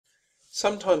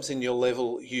Sometimes in your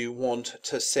level you want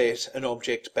to set an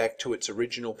object back to its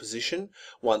original position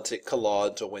once it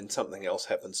collides or when something else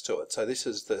happens to it. So this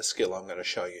is the skill I'm going to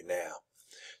show you now.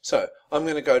 So I'm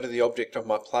going to go to the object of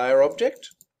my player object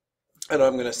and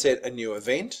I'm going to set a new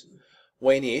event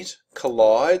when it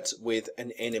collides with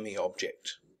an enemy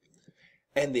object.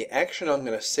 And the action I'm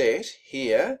going to set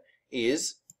here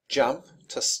is jump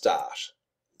to start.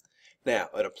 Now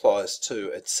it applies to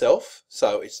itself,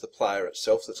 so it's the player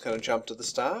itself that's going to jump to the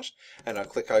start, and I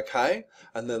click OK,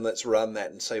 and then let's run that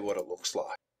and see what it looks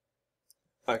like.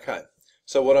 Okay,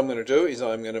 so what I'm going to do is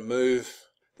I'm going to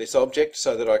move this object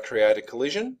so that I create a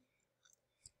collision,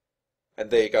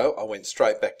 and there you go, I went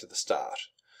straight back to the start.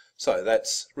 So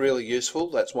that's really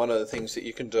useful. That's one of the things that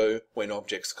you can do when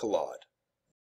objects collide.